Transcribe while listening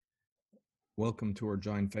Welcome to our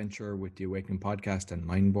joint venture with the Awakening Podcast and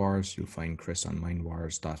Mindwars. You'll find Chris on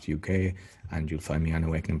mindwars.uk and you'll find me on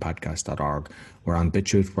awakeningpodcast.org. We're on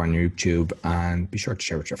BitChute, we're on YouTube, and be sure to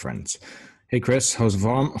share with your friends. Hey Chris, how's the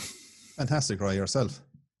form? Fantastic, Roy. Yourself?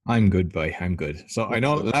 I'm good, boy. I'm good. So I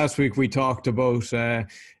know last week we talked about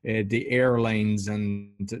the airlines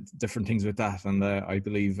and different things with that, and I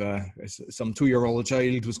believe some 2-year-old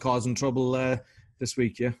child was causing trouble this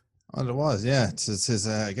week, yeah? Well, it was, yeah. It's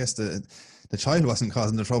I guess the child wasn't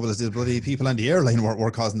causing the trouble, as the bloody people on the airline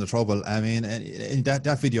were causing the trouble. I mean, in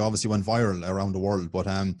that video obviously went viral around the world, but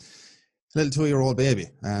little 2-year-old baby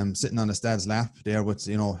sitting on his dad's lap there with,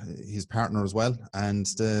 his partner as well, and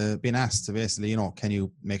being asked to basically, can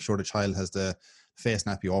you make sure the child has the face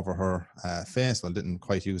nappy over her face? Well, didn't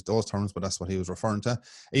quite use those terms, but that's what he was referring to.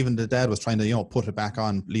 Even the dad was trying to, put it back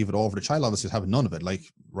on, leave it over. The child obviously was having none of it, like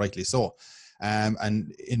rightly so.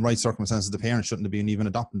 And in right circumstances, the parents shouldn't have been even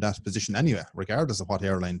adopting that position anyway, regardless of what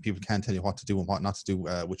airline. People can't tell you what to do and what not to do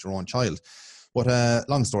with your own child. But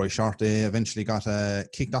long story short, they eventually got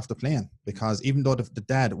kicked off the plane, because even though the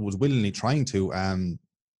dad was willingly trying to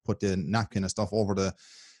put the napkin and stuff over the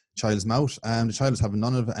child's mouth, the child was having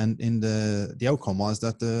none of it, and in the outcome was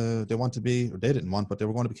that they want to be, or they didn't want, but they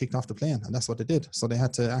were going to be kicked off the plane, and that's what they did. So they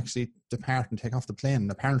had to actually depart and take off the plane,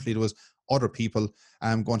 and apparently there was other people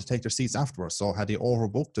going to take their seats afterwards. So had they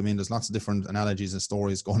overbooked? I mean, there's lots of different analogies and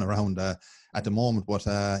stories going around at the moment, but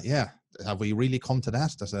have we really come to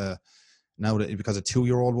that now that because a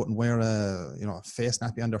 2-year-old wouldn't wear a face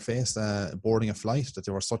nappy on their face boarding a flight, that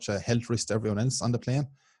they were such a health risk to everyone else on the plane,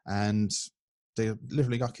 and they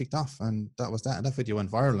literally got kicked off, and that was that. And that video went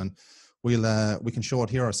viral, and we can show it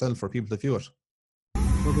here ourselves for people to view it.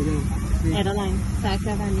 Airline, South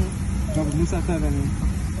Avenue.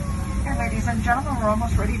 And ladies and gentlemen, we're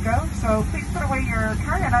almost ready to go, so please put away your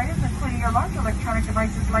carry-on items, including your large electronic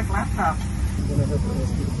devices like laptops.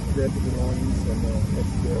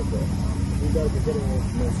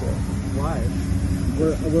 Why?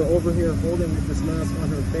 We're over here holding this mask on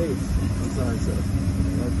her face. I'm sorry, sir.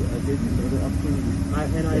 I gave you another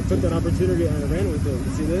opportunity. I took that opportunity and I ran with it.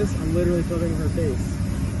 You see this? I'm literally covering her face.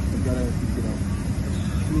 I gotta,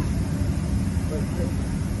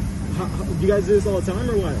 you guys do this all the time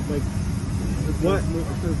or what? Like, what?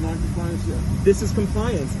 There's non-compliance yet. This is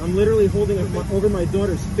compliance. I'm literally holding it over my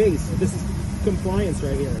daughter's face. This is compliance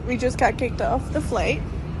right here. We just got kicked off the flight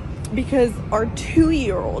because our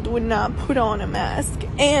 2-year-old would not put on a mask,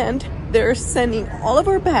 and they're sending all of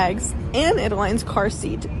our bags and Adeline's car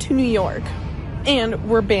seat to New York, and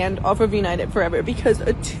we're banned off of United forever because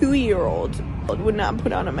a 2-year-old would not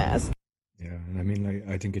put on a mask. Yeah, and I mean,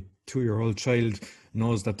 I think a 2-year-old child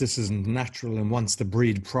knows that this isn't natural and wants to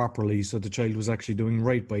breathe properly, so the child was actually doing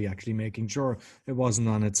right by actually making sure it wasn't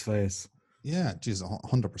on its face. Yeah, geez,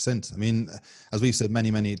 100%. I mean, as we've said many,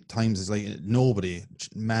 many times, it's like nobody,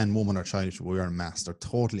 man, woman, or child should wear a mask. They're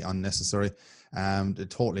totally unnecessary. They're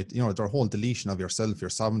totally, their whole deletion of yourself, your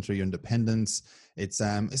sovereignty, your independence. It's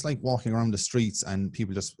like walking around the streets and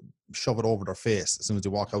people just shove it over their face as soon as they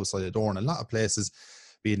walk outside the door. And a lot of places,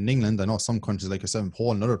 be it in England, I know some countries like yourself in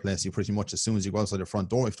Poland, another place, you pretty much as soon as you go outside the front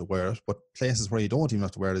door, you have to wear it. But places where you don't even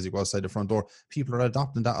have to wear it as you go outside the front door, people are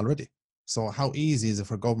adopting that already. So how easy is it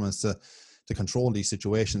for governments to control these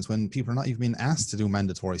situations when people are not even being asked to do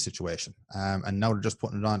mandatory situation, and now they're just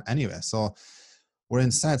putting it on anyway? So we're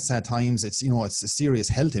in sad times. It's it's a serious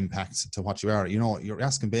health impact to what you are. You're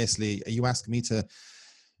asking basically, are you asking me to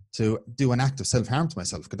do an act of self-harm to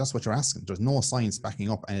myself? Because that's what you're asking. There's no science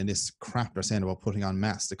backing up any of this crap they're saying about putting on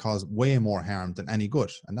masks to cause way more harm than any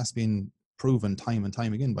good, and that's been proven time and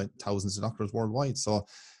time again by thousands of doctors worldwide. So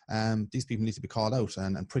these people need to be called out,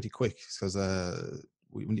 and pretty quick, because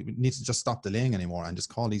we need to just stop delaying anymore and just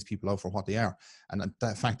call these people out for what they are. And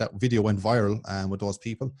the fact that video went viral with those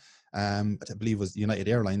people, I believe was United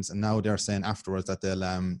Airlines, and now they're saying afterwards that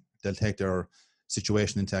they'll take their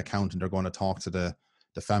situation into account, and they're going to talk to the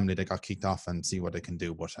family that got kicked off and see what they can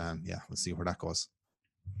do. But we'll see where that goes.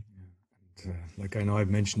 Like, I know I've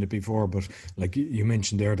mentioned it before, but like you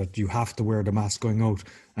mentioned there that you have to wear the mask going out,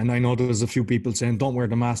 and I know there's a few people saying don't wear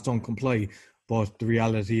the mask, don't comply. But the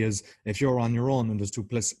reality is, if you're on your own and there's 2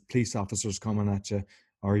 police officers coming at you,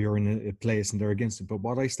 or you're in a place and they're against it. But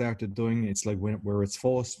what I started doing, it's like where it's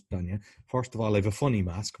forced on you. First of all, I have a funny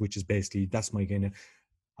mask, which is basically, that's my kind of,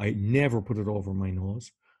 I never put it over my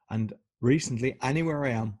nose. And recently, anywhere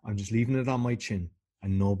I am, I'm just leaving it on my chin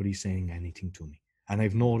and nobody's saying anything to me. And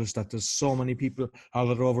I've noticed that there's so many people have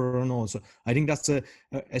it over their nose. So I think that's a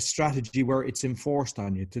strategy where it's enforced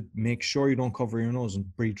on you to make sure you don't cover your nose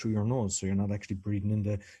and breathe through your nose, so you're not actually breathing in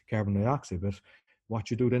the carbon dioxide. But what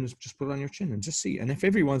you do then is just put it on your chin and just see. And if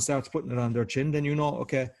everyone starts putting it on their chin, then you know,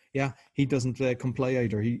 okay, yeah, he doesn't comply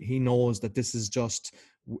either. He knows that this is just,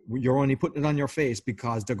 you're only putting it on your face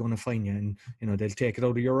because they're going to fine you, and they'll take it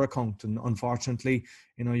out of your account. And unfortunately,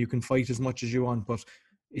 you can fight as much as you want, but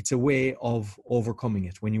it's a way of overcoming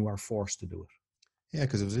it when you are forced to do it. Yeah,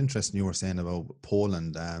 because it was interesting you were saying about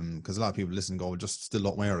Poland, because a lot of people listen and go, just still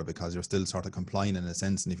don't wear it because you're still sort of complying in a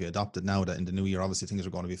sense. And if you adopt it now, that in the new year, obviously things are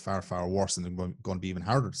going to be far, far worse, and they're going to be even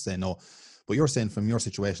harder to say no. But you're saying from your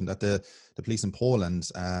situation that the police in Poland,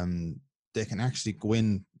 they can actually go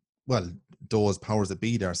in, well, those powers that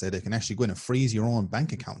be there say they can actually go in and freeze your own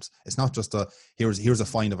bank account. It's not just here's a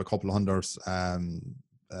fine of a couple of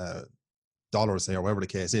 $100 dollars, say, or whatever the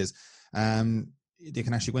case is. They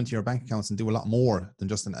can actually go into your bank accounts and do a lot more than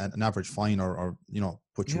just an average fine or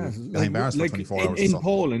put you behind bars for 24 hours. In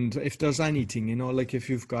Poland, if there's anything, like if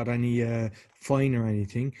you've got any fine or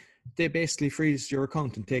anything, they basically freeze your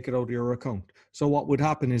account and take it out of your account. So what would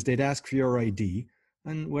happen is they'd ask for your ID,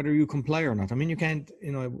 and whether you comply or not. I mean, you can't,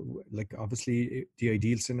 obviously the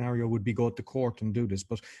ideal scenario would be go to court and do this.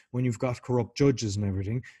 But when you've got corrupt judges and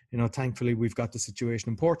everything, thankfully we've got the situation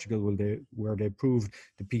in Portugal where they proved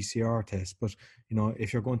the PCR test. But,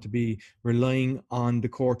 if you're going to be relying on the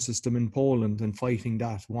court system in Poland and fighting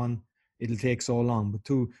that, one, it'll take so long. But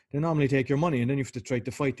two, they normally take your money and then you have to try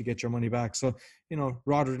to fight to get your money back. So,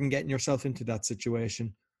 rather than getting yourself into that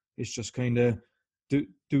situation, it's just kind of,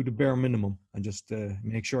 do the bare minimum and just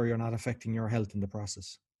make sure you're not affecting your health in the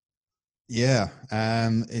process. Yeah,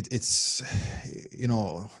 it's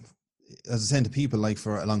as I said to people, like,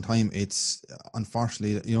 for a long time, it's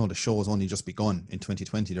unfortunately, the show has only just begun in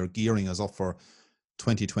 2020. They're gearing us up for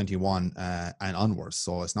 2021 and onwards,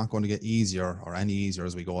 so it's not going to get easier or any easier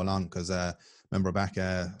as we go along, because remember back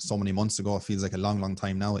so many months ago, it feels like a long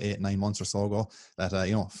time now, 8-9 months or so ago, that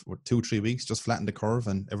 2-3 weeks just flattened the curve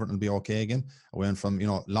and everything will be okay again. We went from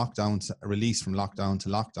lockdown to release, from lockdown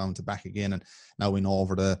to back again, and now we know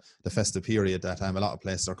over the festive period that a lot of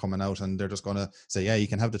places are coming out and they're just going to say, yeah, you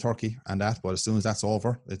can have the turkey and that, but as soon as that's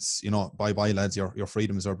over, it's bye lads, your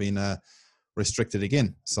freedoms are being restricted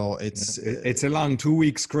again. So it's a long 2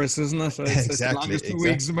 weeks, Chris, isn't it? It's the longest 2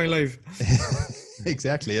 weeks of my life.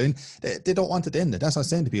 Exactly. I mean, they don't want it to end. That's what I was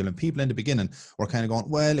saying to people. And people in the beginning were kind of going,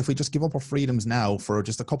 well, if we just give up our freedoms now for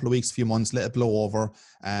just a couple of weeks, few months, let it blow over.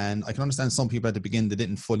 And I can understand some people at the beginning, they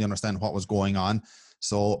didn't fully understand what was going on.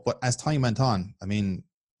 So, but as time went on, I mean,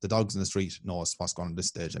 the dogs in the street knows what's going on at this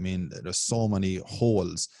stage. I mean, there's so many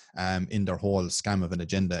holes in their whole scam of an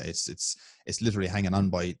agenda. It's literally hanging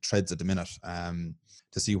on by threads at the minute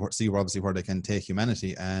to see obviously where they can take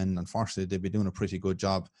humanity. And unfortunately, they've been doing a pretty good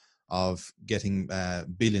job of getting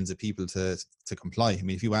billions of people to comply. I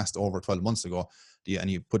mean, if you asked over 12 months ago, and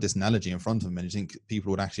you put this analogy in front of them, and you think people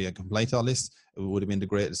would actually comply to all this, it would have been the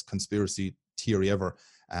greatest conspiracy theory ever.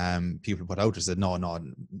 People put out and said, no,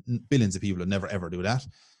 billions of people would never ever do that.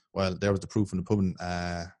 Well, there was the proof in the pudding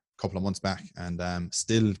a couple of months back, and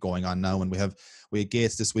still going on now. And we had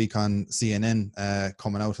Gates this week on CNN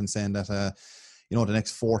coming out and saying that the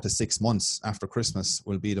next 4 to 6 months after Christmas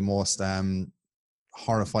will be the most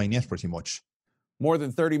horrifying yet, pretty much. More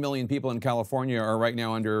than 30 million people in California are right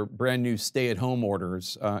now under brand new stay-at-home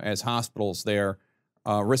orders as hospitals there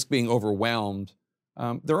risk being overwhelmed.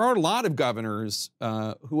 There are a lot of governors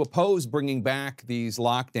who oppose bringing back these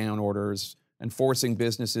lockdown orders and forcing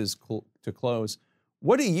businesses to close.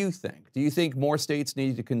 What do you think? Do you think more states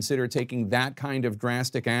need to consider taking that kind of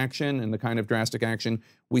drastic action and the kind of drastic action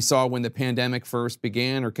we saw when the pandemic first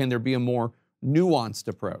began, or can there be a more nuanced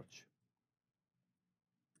approach?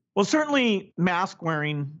 Well, certainly mask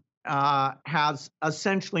wearing has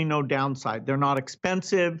essentially no downside. They're not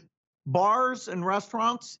expensive. Bars and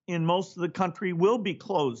restaurants in most of the country will be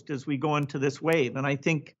closed as we go into this wave. And I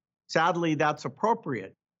think, sadly, that's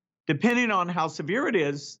appropriate. Depending on how severe it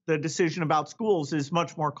is, the decision about schools is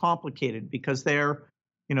much more complicated, because the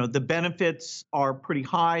benefits are pretty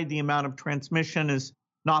high. The amount of transmission is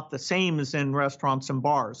not the same as in restaurants and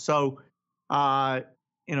bars. So,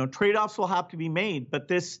 trade-offs will have to be made, but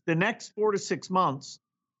the next 4 to 6 months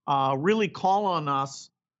really call on us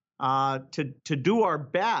to do our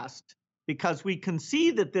best, because we can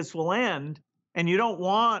see that this will end, and you don't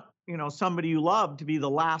want somebody you love to be the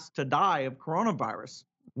last to die of coronavirus.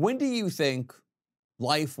 When do you think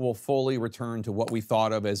life will fully return to what we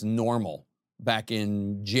thought of as normal back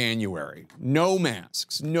in January? No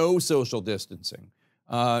masks, no social distancing,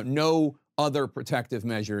 no other protective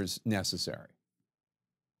measures necessary.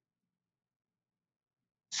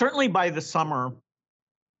 Certainly by the summer,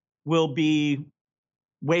 we'll be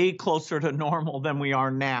way closer to normal than we are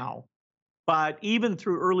now. But even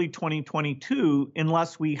through early 2022,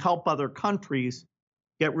 unless we help other countries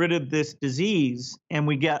get rid of this disease and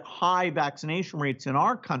we get high vaccination rates in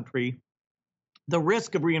our country, the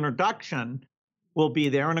risk of reintroduction will be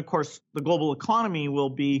there. And of course, the global economy will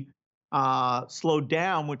be slowed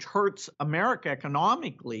down, which hurts America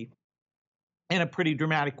economically in a pretty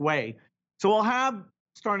dramatic way. So we'll have,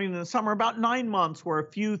 starting in the summer, about 9 months where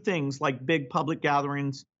a few things like big public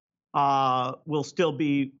gatherings will still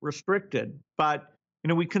be restricted. But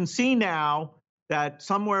we can see now that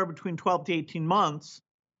somewhere between 12 to 18 months,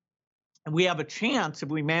 we have a chance, if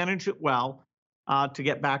we manage it well, to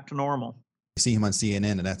get back to normal. You see him on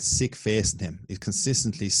CNN and that sick face in him. He's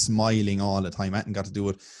consistently smiling all the time. That ain't got to do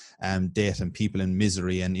with death and people in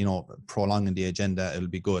misery and, prolonging the agenda. It'll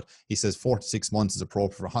be good. He says 4 to 6 months is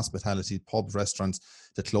appropriate for hospitality, pubs, restaurants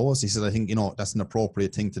to close. He said, I think, that's an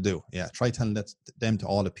appropriate thing to do. Yeah, try telling them to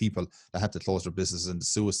all the people that had to close their businesses and the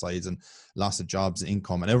suicides and loss of jobs and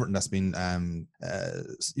income and everything that's been,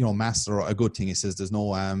 masked or a good thing. He says there's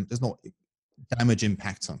no damage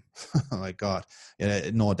impacts him. Oh my God.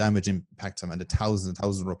 No damage impacts him. And the thousands and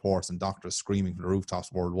thousands of reports and doctors screaming from the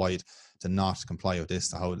rooftops worldwide to not comply with this,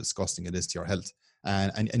 to how disgusting it is to your health.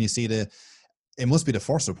 And you see it must be the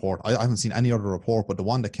first report. I haven't seen any other report, but the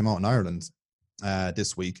one that came out in Ireland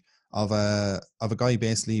this week of a guy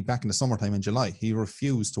basically back in the summertime in July. He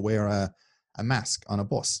refused to wear a mask on a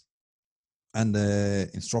bus. And the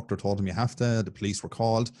instructor told him you have to. The police were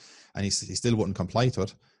called and he still wouldn't comply to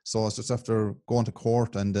it. So it's just after going to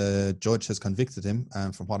court and the judge has convicted him,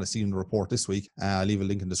 from what I see in the report this week. I'll leave a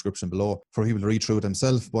link in the description below for people to read through it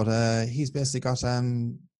himself. But he's basically got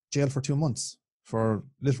jail for 2 months for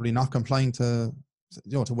literally not complying to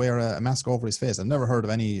wear a mask over his face. I've never heard of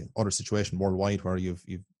any other situation worldwide where you've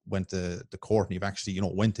went to the court and you've actually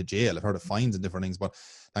went to jail. I've heard of fines and different things, but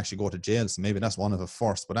actually go to jail. So maybe that's one of the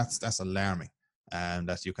first. But that's alarming.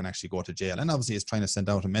 That you can actually go to jail. And obviously it's trying to send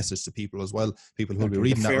out a message to people as well, people who will be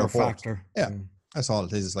reading that report. Factor. Yeah, that's all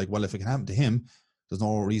it is. It's like, well, if it can happen to him, there's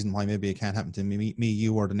no reason why maybe it can't happen to me,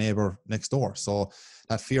 you, or the neighbor next door. So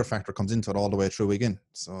that fear factor comes into it all the way through again.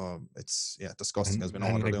 So it's disgusting as we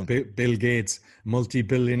know what they're doing. Bill Gates,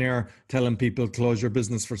 multi-billionaire, telling people close your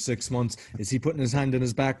business for 6 months. Is he putting his hand in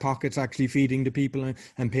his back pockets, actually feeding the people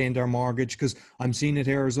and paying their mortgage? Because I'm seeing it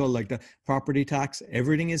here as well, like the property tax,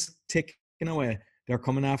 everything is ticking away. They're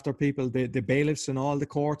coming after people. The bailiffs and all the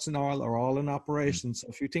courts and all are all in operation. So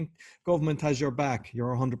if you think government has your back,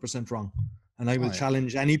 you're 100% wrong. And I will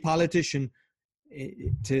challenge any politician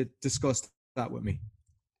to discuss that with me.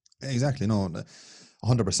 Exactly. No,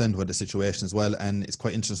 100% with the situation as well. And it's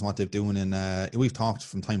quite interesting what they're doing. And we've talked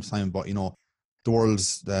from time to time about, the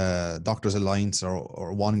World's Doctors Alliance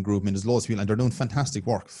or one group. I mean, there's loads of people and they're doing fantastic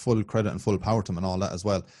work, full credit and full power to them and all that as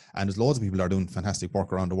well. And there's loads of people that are doing fantastic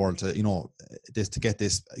work around the world to, get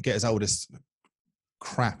us out of this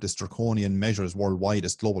crap, this draconian measures worldwide,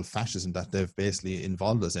 this global fascism that they've basically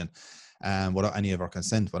involved us in, without any of our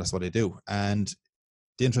consent, but that's what they do. And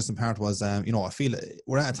the interesting part was, I feel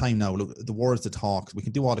we're at a time now, look, the words to talk, we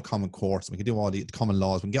can do all the common courts, we can do all the common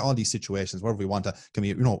laws, we can get all these situations wherever we want to, can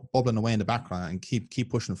be, bubbling away in the background and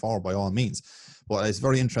keep pushing forward by all means. But it's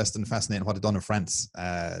very interesting and fascinating what they've done in France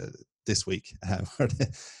this week, where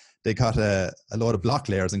they got a load of block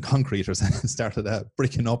layers and concreters and started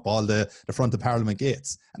bricking up all the front of Parliament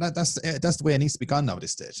gates. And that's the way it needs to be gone now at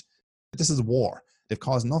this stage. This is a war. They've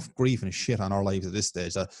caused enough grief and shit on our lives at this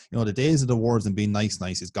stage that, the days of the words and being nice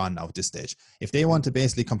is gone now at this stage. If they want to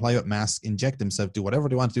basically comply with masks, inject themselves, do whatever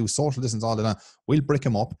they want to do, social distance, all that, we'll brick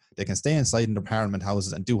them up. They can stay inside in their parliament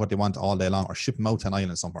houses and do what they want all day long, or ship them out to an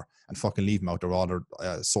island somewhere and fucking leave them out there, all their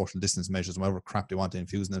social distance measures, whatever crap they want to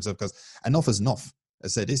infuse in themselves, because enough is enough. I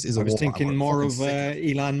said, this is a war. I was thinking more of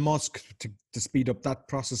Elon Musk to speed up that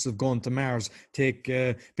process of going to Mars. Take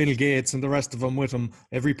Bill Gates and the rest of them with him,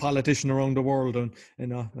 every politician around the world,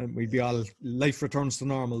 and we'd be all, life returns to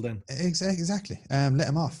normal then. Exactly. Let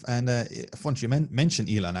him off. And fun you mention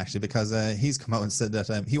Elon actually, because he's come out and said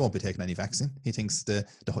that he won't be taking any vaccine. He thinks the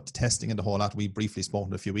testing and the whole lot we briefly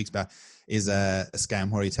spoken a few weeks back is a scam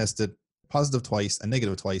where he tested positive twice and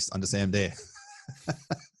negative twice on the same day.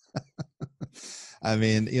 I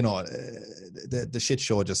mean, the shit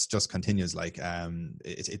show just continues. Like,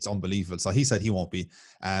 it's unbelievable. So he said he won't be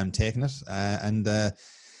taking it, and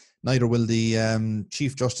neither will the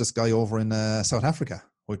Chief Justice guy over in South Africa,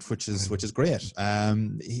 which is great.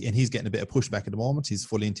 And he's getting a bit of pushback at the moment. He's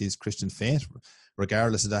fully into his Christian faith,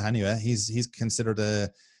 regardless of that. Anyway, he's considered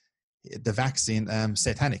the vaccine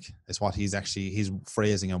satanic. Is what his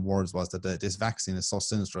phrasing and words was, that this vaccine is so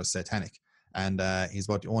sinister as satanic. And he's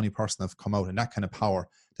about the only person that's come out in that kind of power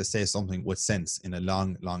to say something with sense in a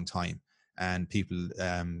long, long time. and people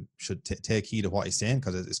should take heed of what he's saying,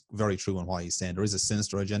 because it's very true in what he's saying. There is a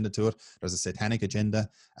sinister agenda to it. There's a satanic agenda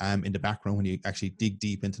in the background when you actually dig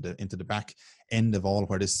deep into the back end of all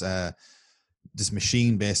where this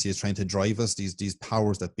machine basically is trying to drive us, these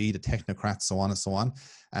powers that be, the technocrats, so on and so on.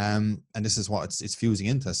 And this is what it's fusing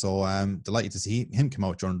into. So delighted to see him come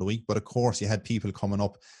out during the week. But of course, you had people coming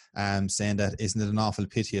up saying that isn't it an awful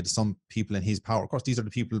pity that some people in his power, of course, these are the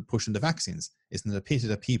people pushing the vaccines. Isn't it a pity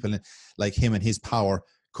that people like him and his power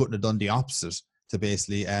couldn't have done the opposite to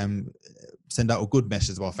basically send out a good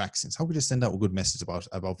message about vaccines? How could you send out a good message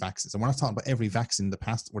about vaccines? And we're not talking about every vaccine in the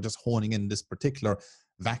past. We're just honing in this particular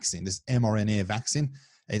vaccine, this mRNA vaccine.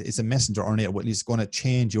 It's a messenger RNA, at least going to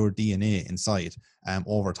change your DNA inside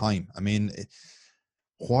over time. I mean,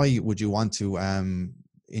 why would you want to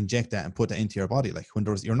inject that and put that into your body? Like, when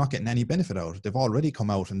you're not getting any benefit out of it. They've already come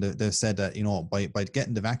out and they've said that, you know, by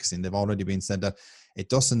getting the vaccine, they've already been said that it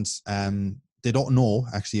doesn't, they don't know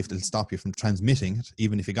actually if it'll stop you from transmitting it,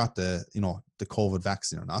 even if you got the COVID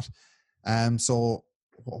vaccine or not. So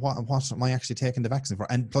what am I actually taking the vaccine for?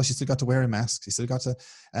 And plus, you still got to wear a mask. You still got to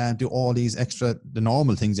do all these the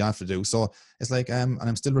normal things you have to do. So it's like, and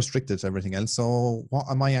I'm still restricted to everything else. So what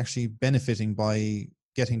am I actually benefiting by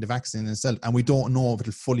getting the vaccine itself? And we don't know if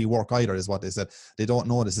it'll fully work either, is what they said. They don't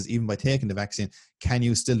know this is even by taking the vaccine.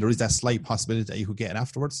 There is that slight possibility that you could get it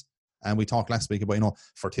afterwards. And we talked last week about,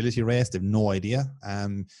 fertility rates. They have no idea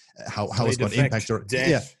how it's going to impact your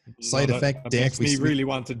side effect, death. We really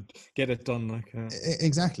want to get it done.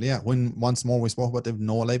 Exactly, yeah. Once more we spoke about they have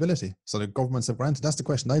no liability. So the governments have granted. That's the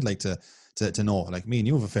question I'd like to know. Like, me and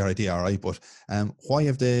you have a fair idea, all right? But why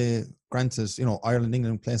have they granted, Ireland,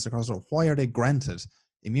 England, places across the world, why are they granted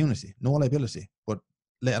immunity, no liability, but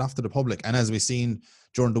let it off to the public? And as we've seen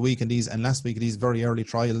during the week and last week, these very early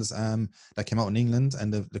trials that came out in England,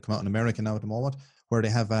 and they come out in America now at the moment, where they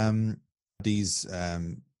have these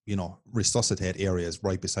resuscitate areas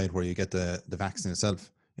right beside where you get the vaccine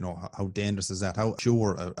itself. How dangerous is that? How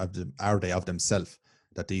sure are they of themselves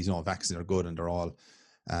that these vaccines are good and they're all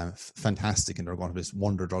fantastic and they're going to be this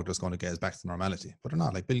wonder drug that's going to get us back to normality? But they're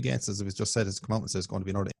not. Like Bill Gates, as it was just said, has come out and says it's going to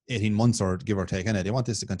be another 18 months or give or take. And they want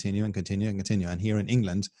this to continue and continue and continue. And here in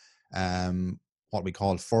England, what we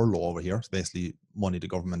call furlough over here, it's basically money the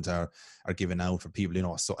government are giving out for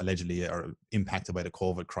people, so allegedly are impacted by the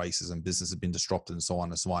COVID crisis and business has been disrupted and so on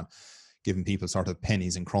and so on, giving people sort of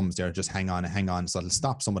pennies and crumbs there, just hang on. So it'll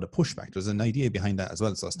stop some of the pushback. There's an idea behind that as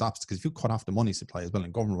well. So it stops, because if you cut off the money supply as well,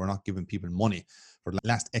 and government were not giving people money for the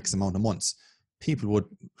last X amount of months, people would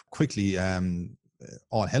quickly,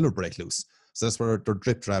 all hell would break loose. So that's where they're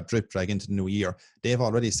drip drag into the new year. They've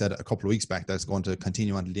already said a couple of weeks back that it's going to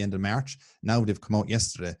continue until the end of March. Now they've come out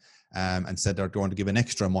yesterday and said they're going to give an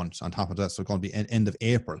extra month on top of that. So it's going to be end of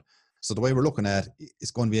April. So the way we're looking at it,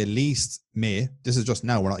 it's going to be at least May. This is just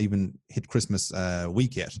now. We're not even hit Christmas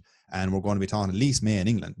week yet. And we're going to be talking at least May in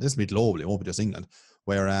England. This will be globally. It won't be just England,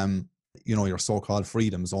 where, your so-called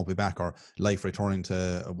freedoms won't be back, or life returning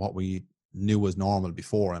to what we knew was normal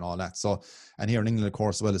before and all that. So, and here in England, of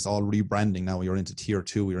course, well, it's all rebranding now. You're into tier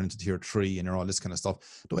 2, you're into tier 3, and you're all this kind of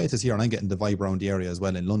stuff. The way it is here, and I'm getting the vibe around the area as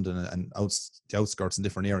well in London and the outskirts and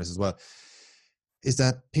different areas as well, is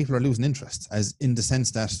that people are losing interest, as in the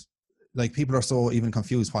sense that, like, people are so even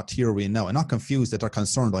confused what tier we're in now, and not confused that they're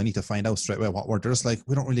concerned. I need to find out straight away what we're. They're just like,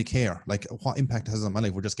 we don't really care. Like, what impact it has on my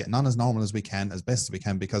life? We're just getting on as normal as we can, as best as we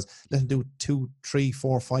can, because let them do 2, 3,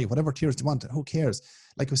 4, 5, whatever tiers they want. Who cares?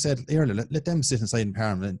 Like we said earlier, let them sit inside in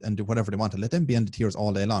Parliament and do whatever they want. Let them be in the tiers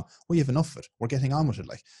all day long. We have enough of it. We're getting on with it.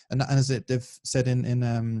 Like, and as they've said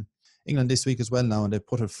in England this week as well now, and they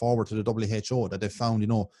put it forward to the WHO that they found,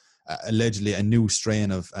 allegedly a new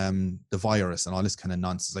strain of the virus and all this kind of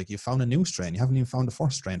nonsense. Like, you found a new strain, you haven't even found the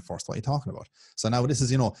first strain first. What are you talking about? So now this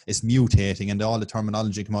is, it's mutating, and all the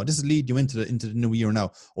terminology come out. This is lead you into the new year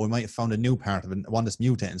now. Or we might have found a new part of it, one that's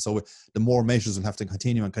mutating. So the more measures will have to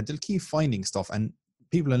continue, and they'll keep finding stuff. And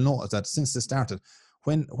people will notice that since this started,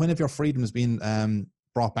 when have your freedoms been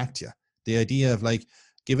brought back to you? The idea of, like,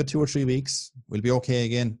 give it 2 or 3 weeks, we'll be okay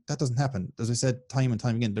again. That doesn't happen. As I said time and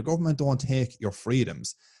time again, the government don't take your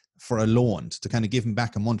freedoms for a loan to kind of give them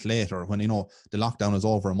back a month later when, the lockdown is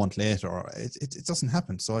over a month later. It doesn't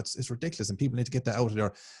happen. So it's ridiculous, and people need to get that out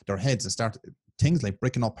of their heads and start things like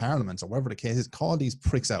bricking up parliaments or whatever the case is. Call these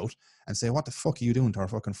pricks out and say, what the fuck are you doing to our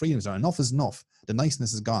fucking freedoms? Enough is enough. The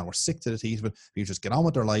niceness is gone. We're sick to the teeth, but people just get on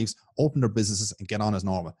with their lives, open their businesses, and get on as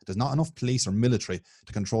normal. There's not enough police or military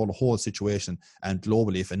to control the whole situation. And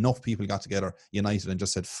globally, if enough people got together, united, and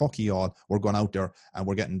just said, fuck you all, we're going out there and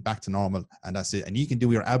we're getting back to normal, and that's it. And you can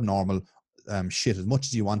do your abnormal shit as much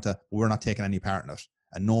as you want to, but we're not taking any part in it.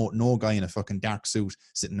 And no guy in a fucking dark suit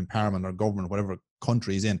sitting in Parliament or government, whatever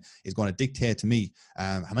country he's in, is going to dictate to me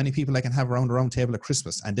how many people I can have around the round table at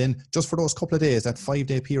Christmas. And then just for those couple of days, that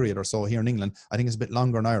 5-day period or so here in England, I think it's a bit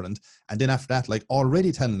longer in Ireland. And then after that, like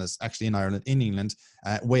already telling us actually in Ireland, in England,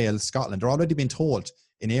 Wales, Scotland, they're already being told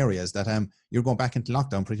in areas that you're going back into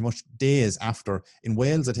lockdown pretty much days after. In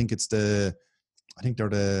Wales, I think they're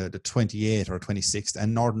the 28th or 26th,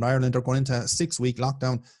 and Northern Ireland are going into a 6-week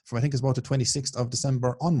lockdown from, I think it's about the 26th of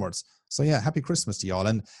December onwards. So yeah, happy Christmas to y'all.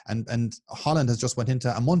 And Holland has just went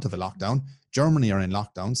into a month of a lockdown. Germany are in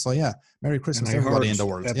lockdown. So yeah, Merry Christmas to everybody in the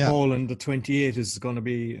world. That Poland, the 28th is going to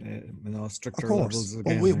be stricter levels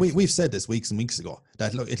again. Well, we've said this weeks and weeks ago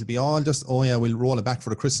that look, it'll be all just, oh yeah, we'll roll it back for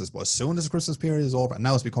the Christmas. But as soon as the Christmas period is over, and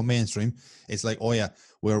now it's become mainstream, it's like, oh yeah,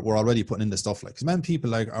 we're already putting in the stuff. Like, because man, people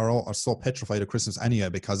like are so petrified of Christmas anyway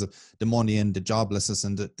because of the money and the joblessness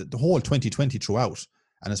and the whole 2020 throughout.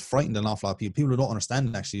 And it's frightened an awful lot of people. People who don't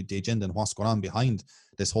understand actually the agenda and what's going on behind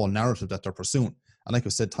this whole narrative that they're pursuing. And like I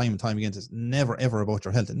said time and time again, it's never ever about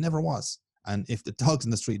your health. It never was. And if the dogs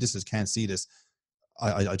in the street can't see this,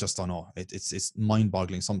 I just don't know. It's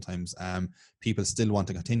mind-boggling sometimes. People still want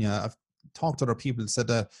to continue. I've talked to other people that said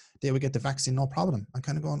they would get the vaccine no problem. I'm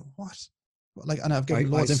kind of going, what? Like, and I've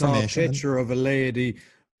given loads of information. I saw a picture of a lady,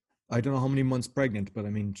 I don't know how many months pregnant, but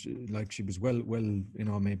I mean, she was well,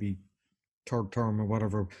 maybe third term or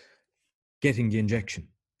whatever, getting the injection.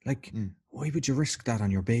 Like, why would you risk that on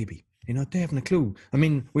your baby? They haven't a clue. I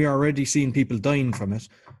mean, we are already seeing people dying from it.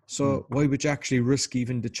 So why would you actually risk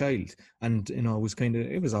even the child? And,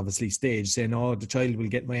 it was obviously staged, saying, oh, the child will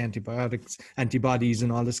get my antibodies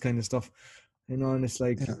and all this kind of stuff. And it's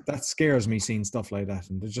like, that scares me seeing stuff like that.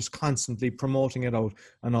 And they're just constantly promoting it out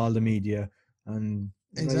on all the media. And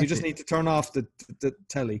you just need to turn off the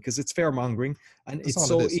telly because it's fear-mongering. And it's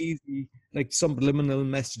so easy, like subliminal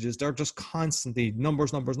messages. They're just constantly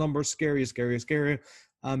numbers, scary.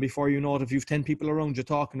 And before you know it, if you've 10 people around you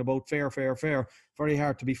talking about fear, very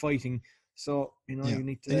hard to be fighting. So, you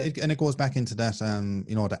need to... And it goes back into that,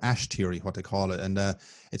 the ASH theory, what they call it. And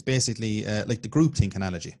it's basically like the groupthink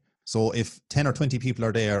analogy. So if 10 or 20 people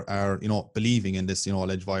are there are, believing in this,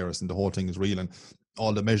 alleged virus and the whole thing is real and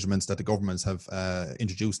all the measurements that the governments have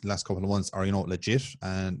introduced in the last couple of months are, legit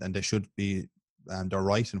and they should be, they're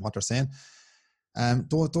right in what they're saying.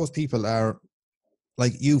 Those people are,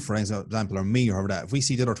 like you, for example, or me or whoever that, if we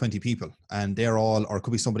see the other 20 people and they're all, or it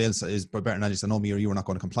could be somebody else that is better than just, I know me or you are not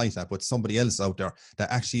going to comply to that, but somebody else out there that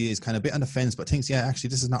actually is kind of a bit on the fence, but thinks, yeah,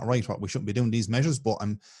 actually this is not right, we shouldn't be doing these measures, but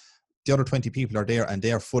the other 20 people are there and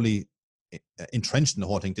they're fully entrenched in the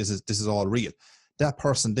whole thing. This is all real. That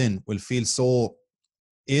person then will feel so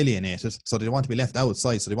alienated, so they want to be left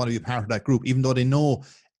outside, so they want to be part of that group, even though they know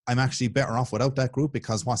I'm actually better off without that group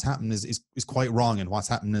because what's happened is quite wrong, and what's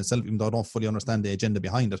happened itself, even though I don't fully understand the agenda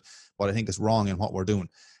behind it, but I think it's wrong in what we're doing.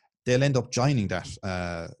 They'll end up joining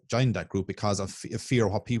that group because of fear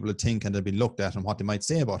of what people would think and they'll be looked at and what they might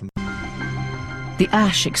say about them. The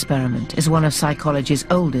ASH experiment is one of psychology's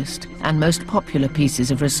oldest and most popular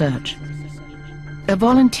pieces of research. A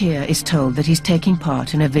volunteer is told that he's taking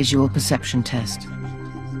part in a visual perception test.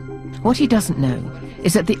 What he doesn't know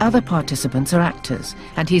is that the other participants are actors,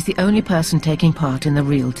 and he's the only person taking part in the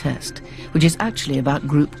real test, which is actually about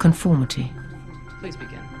group conformity. Please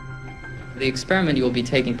begin. The experiment you will be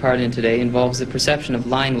taking part in today involves the perception of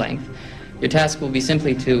line length. Your task will be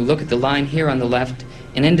simply to look at the line here on the left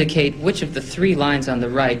and indicate which of the 3 lines on the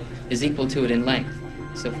right is equal to it in length.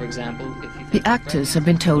 So, for example, if you... The actors have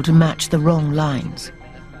been told to match the wrong lines.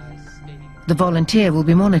 The volunteer will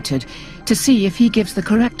be monitored to see if he gives the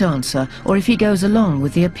correct answer or if he goes along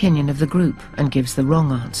with the opinion of the group and gives the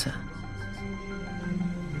wrong answer.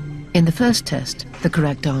 In the first test, the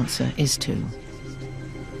correct answer is 2.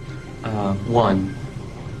 1.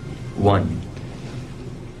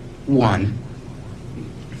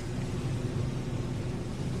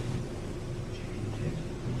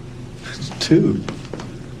 2.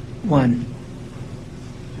 1.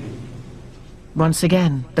 Once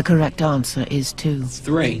again, the correct answer is 2.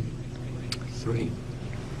 3. 3.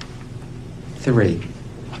 3.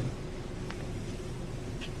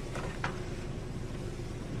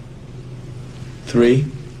 3.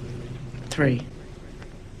 3.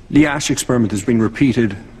 The ASH experiment has been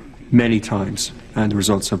repeated many times, and the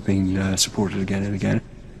results have been supported again and again.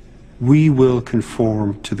 We will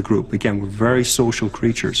conform to the group. Again, we're very social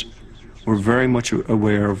creatures. We're very much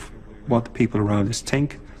aware of what the people around us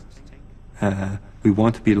think. We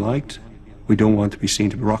want to be liked. We don't want to be seen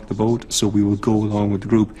to rock the boat, so we will go along with the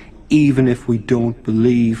group. Even if we don't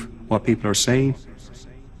believe what people are saying,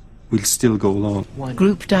 we'll still go along.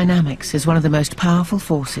 Group dynamics is one of the most powerful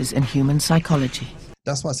forces in human psychology.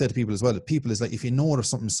 that's what I say to people as well. People is like, if you know there's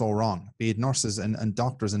something so wrong, be it nurses and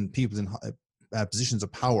doctors and people in positions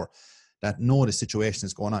of power that know the situation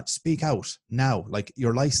is going on, speak out now. Like,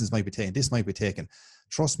 your license might be taken, this might be taken.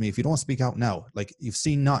 Trust me, if you don't speak out now, like, you've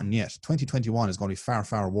seen nothing yet. 2021 is going to be far,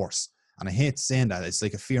 far worse. And I hate saying that. It's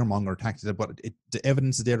like a fearmonger tactic, but the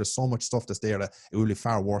evidence is there. There's so much stuff that's there that it will be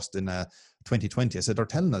far worse than 2020. I said, they're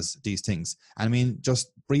telling us these things. And I mean,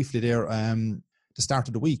 just briefly there, the start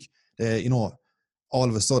of the week, you know, all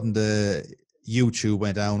of a sudden the YouTube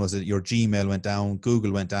went down, was it your Gmail went down,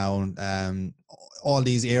 Google went down, all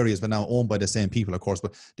these areas were now owned by the same people, of course,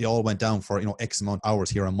 but they all went down for, you know, X amount of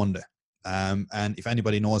hours here on Monday. And if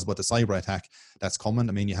anybody knows about the cyber attack that's coming,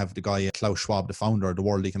 I mean, you have the guy, Klaus Schwab, the founder of the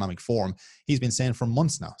World Economic Forum. He's been saying for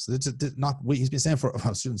months now. So it's not, he's been saying for,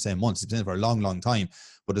 I shouldn't say months, he's been saying for a long, long time.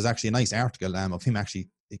 But there's actually a nice article of him actually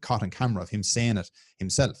caught on camera of him saying it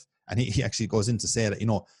himself. And he actually goes in to say that, you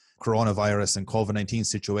know, coronavirus and COVID-19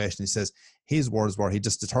 situation, he says his words were, he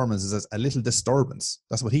just determines it as a little disturbance.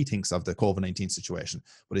 That's what he thinks of the COVID-19 situation.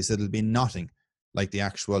 But he said it'll be nothing like the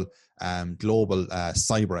actual global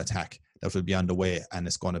cyber attack that will be underway, and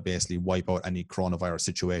it's going to basically wipe out any coronavirus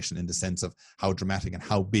situation in the sense of how dramatic and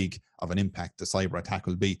how big of an impact the cyber attack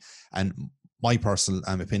will be. And my personal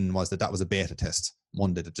opinion was that that was a beta test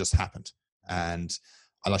Monday that just happened. And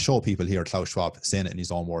I'll show people here Klaus Schwab saying it in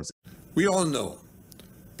his own words. We all know,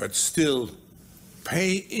 but still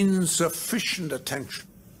pay insufficient attention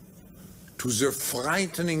to the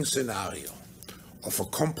frightening scenario of a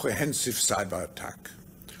comprehensive cyber attack,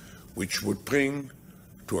 which would bring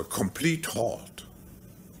to a complete halt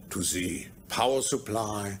to the power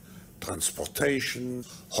supply, transportation,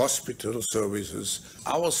 hospital services,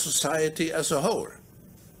 our society as a whole.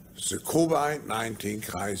 The COVID-19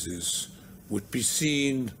 crisis would be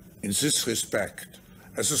seen in this respect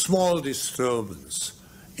as a small disturbance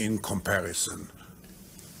in comparison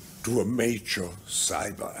to a major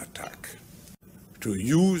cyber attack. To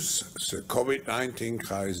use the COVID-19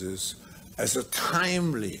 crisis as a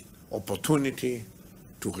timely opportunity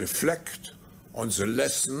to reflect on the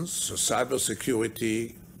lessons the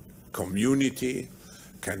cybersecurity community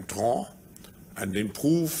can draw and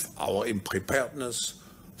improve our preparedness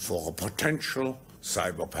for a potential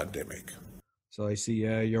cyber pandemic. So I see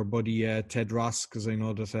your buddy Ted Ross, because I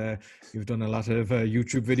know that you've done a lot of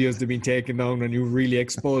YouTube videos that have been taken down and you're really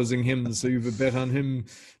exposing him. So you've a bet on him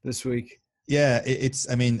this week. Yeah,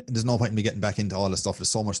 I mean, there's no point in me getting back into all the stuff. There's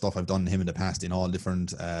so much stuff I've done him in the past in all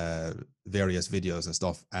different various videos and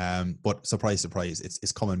stuff. But surprise, surprise,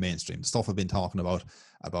 it's coming mainstream. The stuff I've been talking about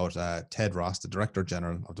Ted Ross, the Director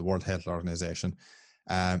General of the World Health Organization.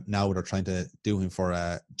 Now they're trying to do him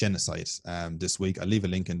for genocide this week. I'll leave a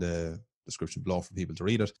link in the description below for people to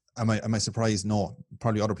read it. Am I surprised? No,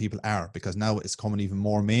 probably other people are, because now it's coming even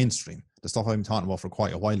more mainstream. The stuff I've been talking about for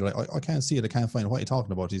quite a while, I can't see it, I can't find it. What are you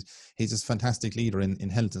talking about? He's this fantastic leader in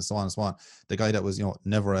health and so on and so on. The guy that was, you know,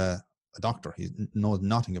 never a doctor. He knows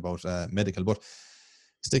nothing about medical, but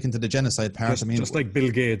sticking to the genocide part, just like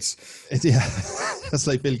Bill Gates. Yeah, that's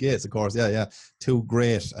like Bill Gates, of course. Yeah. Two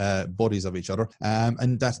great buddies of each other.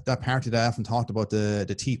 And that party that I often talked about, the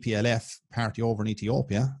TPLF party over in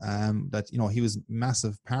Ethiopia, that, you know, he was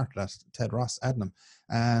massive part of that, Ted Ross, Adnam,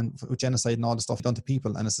 and with genocide and all the stuff done to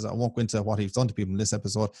people. And I won't go into what he's done to people in this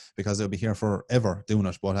episode because they'll be here forever doing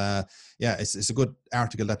it. But yeah, it's a good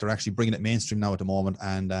article that they're actually bringing it mainstream now at the moment,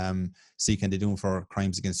 and see can they do for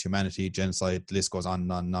crimes against humanity, genocide, the list goes on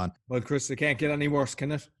and on and on. Well, Chris, it can't get any worse,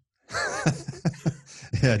 can it?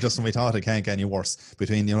 Yeah, just when we thought it can't get any worse,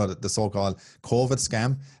 between, you know, the so-called COVID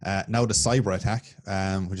scam, now the cyber attack,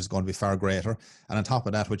 which is going to be far greater, and on top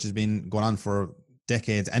of that, which has been going on for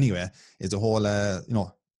decades anyway, is the whole you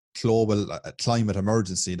know, global climate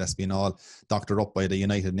emergency that's been all doctored up by the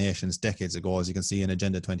United Nations decades ago, as you can see in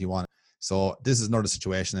Agenda 21. So this is another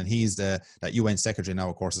situation, and he's that UN secretary now,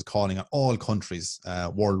 of course, is calling on all countries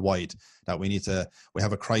worldwide that we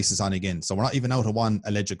have a crisis on again. So we're not even out of one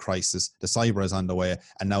alleged crisis. The cyber is on the way,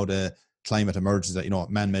 and now the climate emergency, that, you know,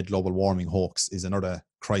 man-made global warming hoax is another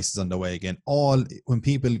crisis on the way again. All when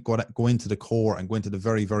people go into the core and go into the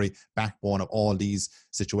very, very backbone of all these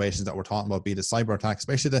situations that we're talking about, be the cyber attack,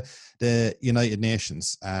 especially the United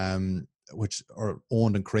Nations, which are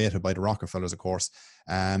owned and created by the Rockefellers, of course,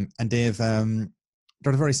 and they're the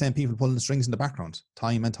very same people pulling the strings in the background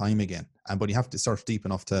time and time again. But you have to search deep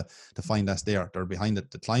enough to find that's there. They're behind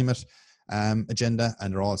the climate agenda,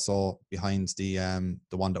 and they're also behind the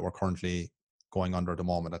one that we're currently going under at the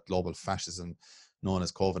moment, that global fascism known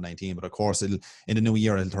as COVID-19. But of course, in the new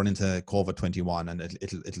year, it'll turn into COVID-21, and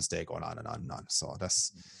it'll stay going on and on and on. So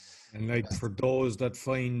And like for those that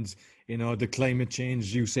find, the climate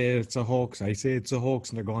change, you say it's a hoax, I say it's a hoax,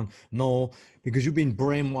 and they're going, no, because you've been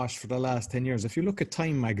brainwashed for the last 10 years. If you look at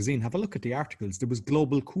Time magazine, have a look at the articles. There was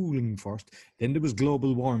global cooling first, then there was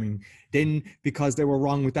global warming. Then because they were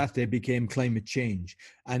wrong with that, they became climate change.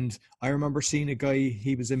 And I remember seeing a guy,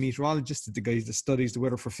 he was a meteorologist, the guy that studies the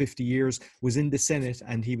weather for 50 years, was in the Senate,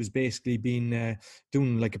 and he was basically being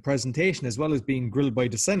doing like a presentation as well as being grilled by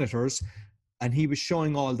the senators. And he was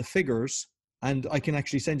showing all the figures, and I can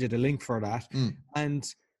actually send you the link for that. And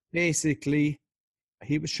basically,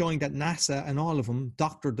 he was showing that NASA and all of them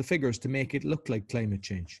doctored the figures to make it look like climate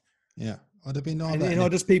change. Yeah. Would have been all And that.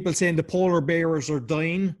 there's people saying the polar bears are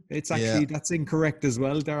dying. It's actually, that's incorrect as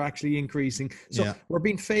well. They're actually increasing. So we're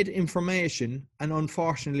being fed information, and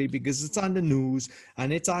unfortunately, because it's on the news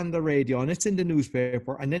and it's on the radio and it's in the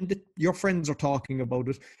newspaper, and then your friends are talking about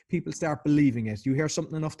it, people start believing it. You hear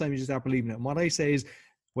something enough times, you start believing it. And what I say is,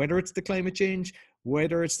 whether it's the climate change,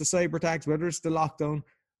 whether it's the cyber attacks, whether it's the lockdown,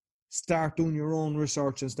 start doing your own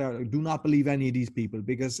research and do not believe any of these people,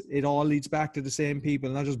 because it all leads back to the same people,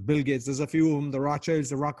 not just Bill Gates. There's a few of them, the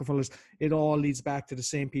Rothschilds, the Rockefellers. It all leads back to the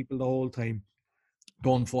same people the whole time.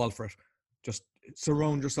 Don't fall for it. Just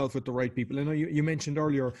surround yourself with the right people. I know you mentioned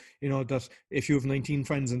earlier, that if you have 19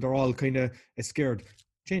 friends and they're all kind of scared,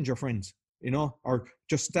 change your friends, or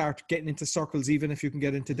just start getting into circles, even if you can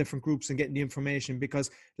get into different groups and getting the information, because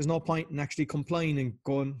there's no point in actually complying and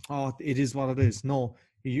going, oh, it is what it is. No.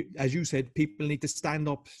 As you said, people need to stand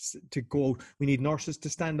up to go out. We need nurses to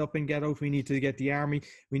stand up and get out. We need to get the army.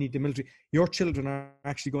 We need the military. Your children are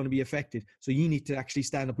actually going to be affected. So you need to actually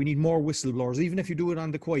stand up. We need more whistleblowers, even if you do it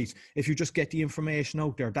on the quiet. If you just get the information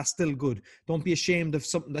out there, that's still good. Don't be ashamed of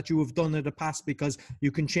something that you have done in the past, because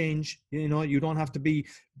you can change. You don't have to be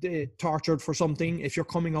tortured for something. If you're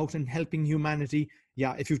coming out and helping humanity,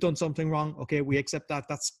 if you've done something wrong, okay, we accept that.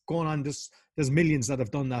 That's going on. There's millions that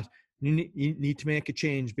have done that. You need to make a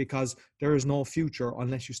change, because there is no future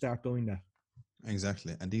unless you start doing that.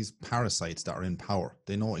 Exactly. And these parasites that are in power,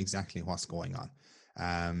 they know exactly what's going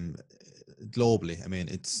on. Globally, I mean,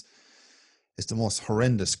 it's the most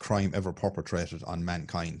horrendous crime ever perpetrated on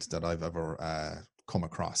mankind that I've ever come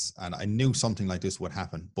across. And I knew something like this would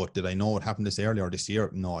happen, but did I know it happened this early or this year?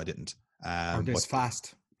 No, I didn't. Or this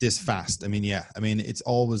fast. This fast. I mean, it's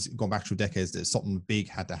always going back through decades that something big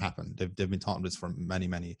had to happen. They've been talking this for many,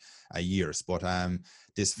 many years, but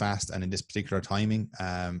this fast and in this particular timing,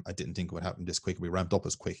 I didn't think it would happen this quick. We ramped up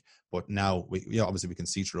as quick, but now obviously we can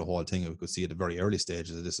see through the whole thing. We could see at the very early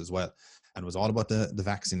stages of this as well. And it was all about the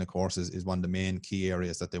vaccine, of course, is one of the main key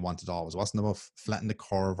areas that they wanted always. It wasn't about flatten the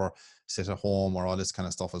curve or sit at home or all this kind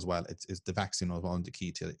of stuff as well. It's the vaccine was one of the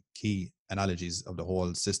key analogies of the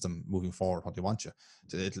whole system moving forward, what they want you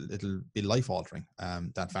to. It'll be life altering,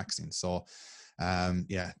 that vaccine. So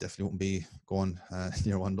definitely wouldn't be going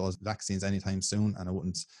near one of those vaccines anytime soon, and I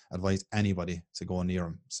wouldn't advise anybody to go near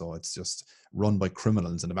them. So it's just run by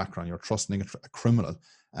criminals in the background. You're trusting a criminal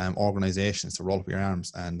organizations to roll up your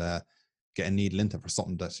arms and get a needle into for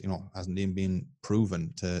something that hasn't even been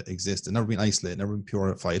proven to exist. It's never been isolated, never been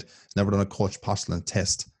purified. It's never done a Koch postulate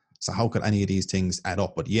test. So how could any of these things add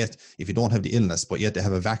up? But yet, if you don't have the illness, but yet they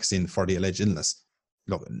have a vaccine for the alleged illness,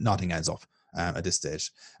 look, nothing adds up at this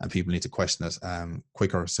stage. And people need to question it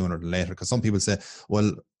quicker, sooner than later. Because some people say,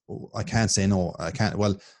 well, I can't say no. I can't.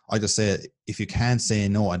 Well, I just say, if you can't say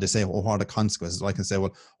no, and they say, well, what are the consequences? I can say,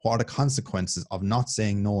 well, what are the consequences of not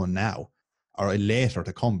saying no now or later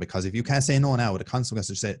to come? Because if you can't say no now, the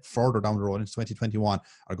consequences, say, further down the road into 2021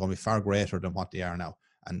 are going to be far greater than what they are now.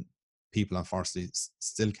 And people, unfortunately,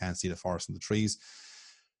 still can't see the forest and the trees.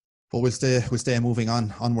 But we'll stay moving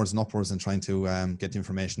onwards and upwards and trying to get the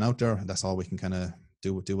information out there. That's all we can kind of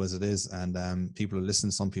do as it is. And people will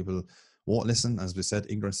listen. Some people won't listen. As we said,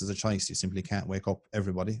 ignorance is a choice. You simply can't wake up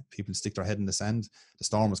everybody. People stick their head in the sand. The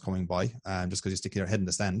storm is coming by. Just because you stick your head in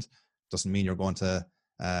the sand doesn't mean you're going to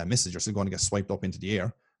miss it. You're still going to get swiped up into the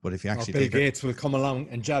air. But if you actually Bill Gates will come along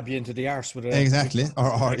and jab you into the arse with it. Exactly.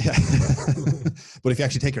 Or yeah. But if you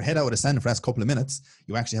actually take your head out of the sand for the last couple of minutes,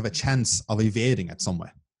 you actually have a chance of evading it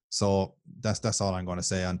somewhere. So that's all I'm going to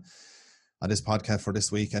say on this podcast for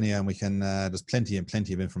this week. Anyway, and we can there's plenty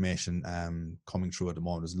of information coming through at the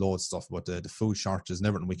moment. There's loads of stuff about the food shortages and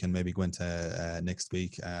everything we can maybe go into next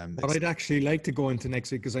week. What I'd actually like to go into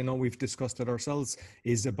next week, because I know we've discussed it ourselves,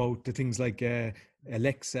 is about the things like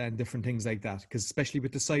Alexa and different things like that. Because especially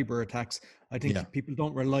with the cyber attacks, I think people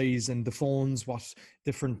don't realize, and the phones, what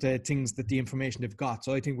different things that the information they've got.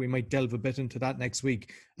 So I think we might delve a bit into that next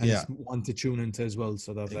week and want to tune into as well.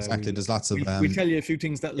 So that exactly, there's lots of we'll tell you a few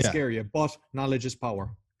things that will scare you, but knowledge is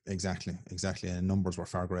power. Exactly, and numbers were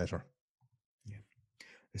far greater.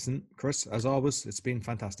 Listen, Chris, as always, it's been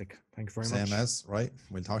fantastic. Thank you very much. Same as, right.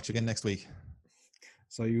 We'll talk to you again next week.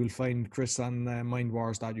 So you'll find Chris on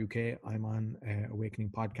mindwars.uk. I'm on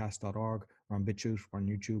awakeningpodcast.org. We're on BitChute. We're on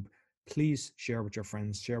YouTube. Please share with your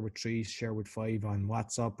friends. Share with 3, share with 5 on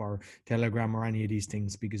WhatsApp or Telegram or any of these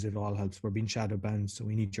things, because it all helps. We're being shadow banned, so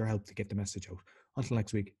we need your help to get the message out. Until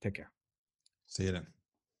next week, take care. See you then.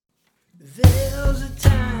 There's a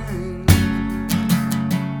time